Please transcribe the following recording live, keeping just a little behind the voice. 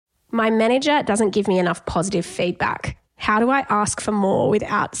My manager doesn't give me enough positive feedback. How do I ask for more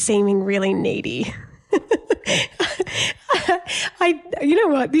without seeming really needy? You know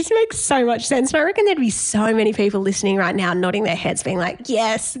what? This makes so much sense. And I reckon there'd be so many people listening right now nodding their heads being like,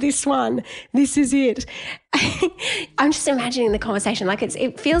 yes, this one, this is it. I'm just imagining the conversation. Like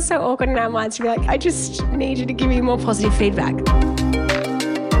it feels so awkward in our minds to be like, I just need you to give me more positive feedback.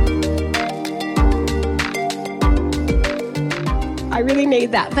 I really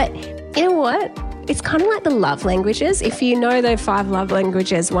need that. But you know what? It's kind of like the love languages. If you know the 5 love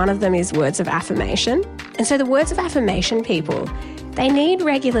languages, one of them is words of affirmation. And so the words of affirmation people, they need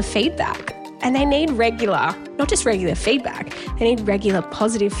regular feedback, and they need regular, not just regular feedback, they need regular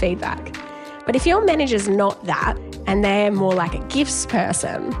positive feedback. But if your manager's not that, and they're more like a gifts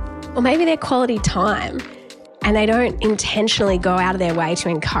person, or maybe they're quality time, and they don't intentionally go out of their way to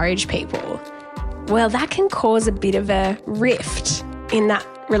encourage people, well, that can cause a bit of a rift in that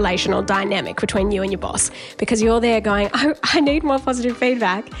relational dynamic between you and your boss, because you're there going, I need more positive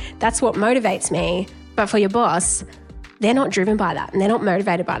feedback. That's what motivates me. But for your boss, they're not driven by that and they're not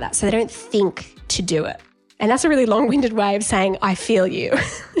motivated by that. So they don't think to do it. And that's a really long-winded way of saying, I feel you.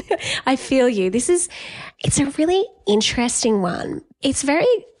 I feel you. It's a really interesting one. It's very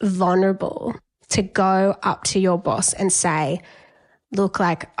vulnerable to go up to your boss and say, look,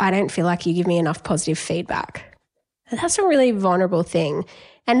 like, I don't feel like you give me enough positive feedback. And that's a really vulnerable thing.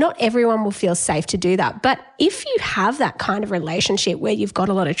 And not everyone will feel safe to do that. But if you have that kind of relationship where you've got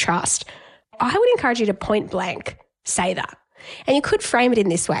a lot of trust, I would encourage you to point blank say that. And you could frame it in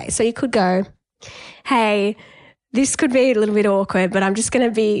this way. So you could go, hey, this could be a little bit awkward, but I'm just going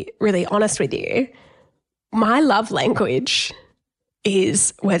to be really honest with you. My love language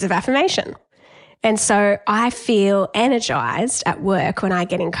is words of affirmation. And so I feel energized at work when I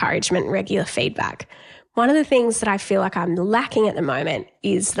get encouragement and regular feedback. One of the things that I feel like I'm lacking at the moment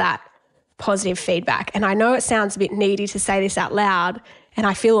is that positive feedback. And I know it sounds a bit needy to say this out loud, and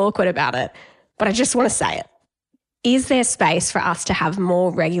I feel awkward about it, but I just want to say it. Is there space for us to have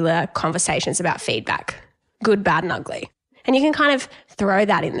more regular conversations about feedback, good, bad, and ugly? And you can kind of throw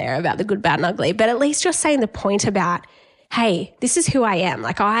that in there about the good, bad, and ugly, but at least you're saying the point about, hey, this is who I am.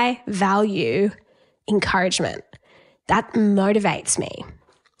 Like, I value encouragement. That motivates me.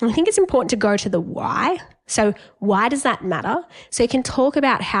 And I think it's important to go to the why. So why does that matter? So you can talk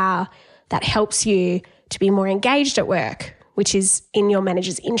about how that helps you to be more engaged at work, which is in your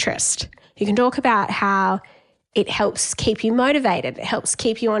manager's interest. You can talk about how it helps keep you motivated. It helps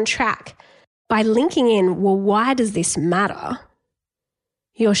keep you on track. By linking in, well, why does this matter?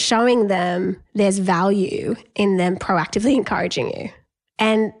 You're showing them there's value in them proactively encouraging you.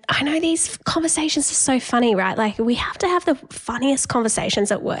 And I know these conversations are so funny, right? Like, we have to have the funniest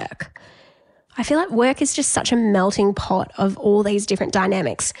conversations at work. I feel like work is just such a melting pot of all these different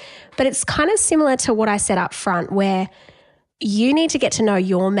dynamics. But it's kind of similar to what I said up front, where you need to get to know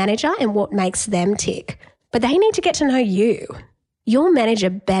your manager and what makes them tick. But they need to get to know you. Your manager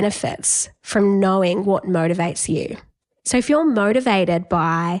benefits from knowing what motivates you. So if you're motivated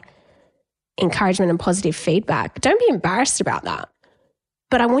by encouragement and positive feedback, don't be embarrassed about that.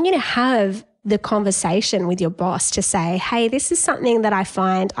 But I want you to have the conversation with your boss to say, hey, this is something that I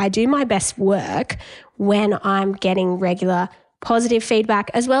find I do my best work when I'm getting regular positive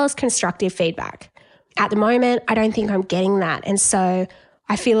feedback as well as constructive feedback. At the moment, I don't think I'm getting that. And so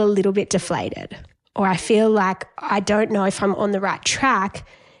I feel a little bit deflated, or I feel like I don't know if I'm on the right track.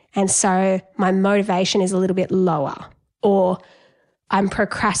 And so my motivation is a little bit lower, or I'm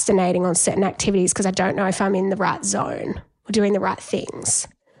procrastinating on certain activities because I don't know if I'm in the right zone or doing the right things.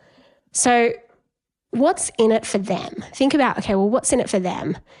 So what's in it for them? Think about, okay, well, what's in it for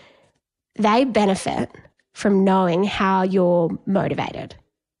them? They benefit from knowing how you're motivated,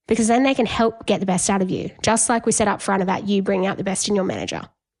 because then they can help get the best out of you, just like we said up front about you bringing out the best in your manager.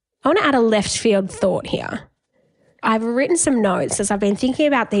 I want to add a left field thought here. I've written some notes as I've been thinking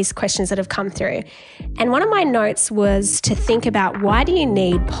about these questions that have come through. And one of my notes was to think about, why do you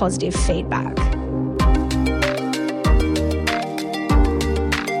need positive feedback?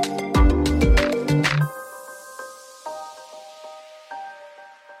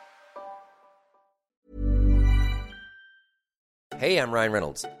 Hey, I'm Ryan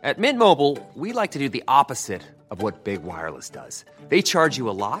Reynolds. At Mint Mobile, we like to do the opposite of what Big Wireless does. They charge you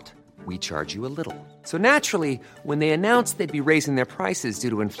a lot, we charge you a little. So naturally, when they announced they'd be raising their prices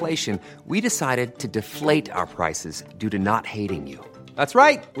due to inflation, we decided to deflate our prices due to not hating you. That's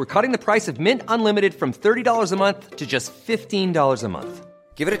right. We're cutting the price of Mint Unlimited from $30 a month to just $15 a month.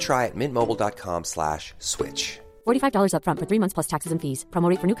 Give it a try at mintmobile.com/switch. $45 up front for 3 months plus taxes and fees. Promo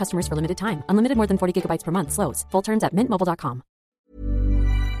rate for new customers for limited time. Unlimited more than 40 gigabytes per month slows. Full terms at mintmobile.com.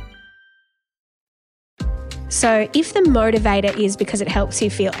 So if the motivator is because it helps you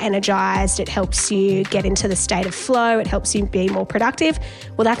feel energized, it helps you get into the state of flow, it helps you be more productive,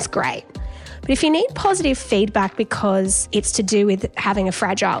 well, that's great. But if you need positive feedback because it's to do with having a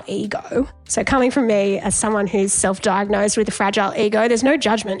fragile ego, so coming from me as someone who's self-diagnosed with a fragile ego, there's no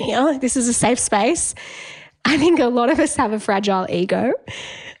judgment here. This is a safe space. I think a lot of us have a fragile ego,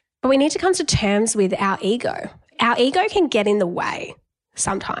 but we need to come to terms with our ego. Our ego can get in the way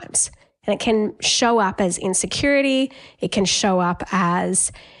sometimes. And it can show up as insecurity. It can show up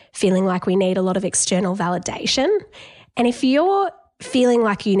as feeling like we need a lot of external validation. And if you're feeling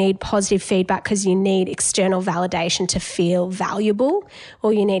like you need positive feedback because you need external validation to feel valuable,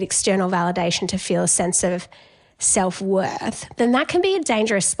 or you need external validation to feel a sense of self-worth, then that can be a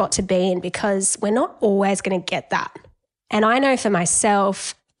dangerous spot to be in because we're not always going to get that. And I know for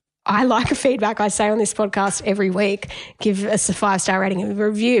myself, I like a feedback. I say on this podcast every week, give us a 5-star rating and a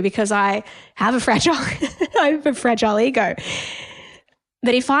review because I have a fragile ego.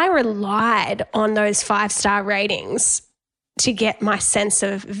 But if I relied on those 5-star ratings to get my sense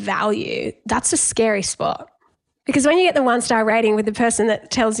of value, that's a scary spot. Because when you get the 1-star rating with the person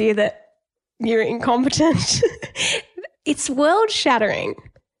that tells you that you're incompetent, it's world shattering.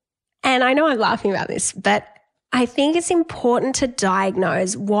 And I know I'm laughing about this, but I think it's important to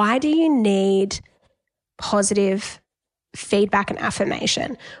diagnose, why do you need positive feedback and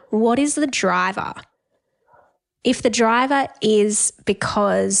affirmation? What is the driver? If the driver is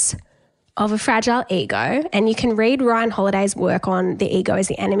because of a fragile ego, and you can read Ryan Holiday's work on The Ego is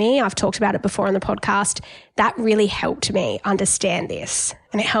the Enemy. I've talked about it before on the podcast. That really helped me understand this.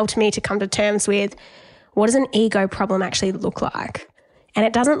 And it helped me to come to terms with, what does an ego problem actually look like? And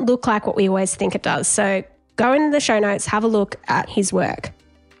it doesn't look like what we always think it does. So go into the show notes, have a look at his work.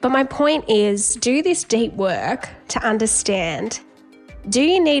 But my point is, do this deep work to understand, do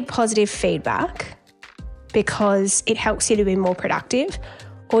you need positive feedback because it helps you to be more productive?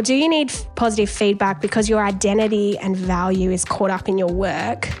 Or do you need positive feedback because your identity and value is caught up in your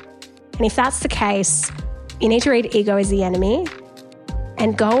work? And if that's the case, you need to read Ego is the Enemy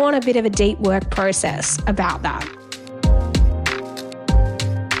and go on a bit of a deep work process about that.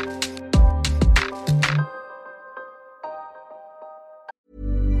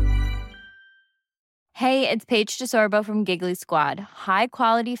 Hey, it's Paige DeSorbo from Giggly Squad. High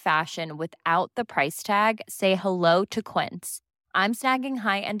quality fashion without the price tag. Say hello to Quince. I'm snagging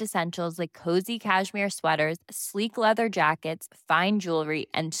high-end essentials like cozy cashmere sweaters, sleek leather jackets, fine jewelry,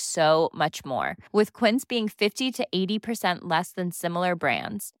 and so much more. With Quince being 50 to 80% less than similar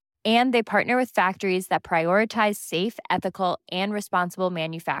brands. And they partner with factories that prioritize safe, ethical, and responsible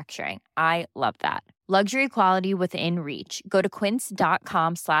manufacturing. I love that. Luxury quality within reach. Go to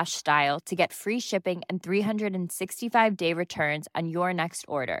quince.com/style to get free shipping and 365-day returns on your next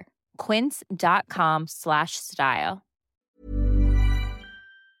order. Quince.com/style.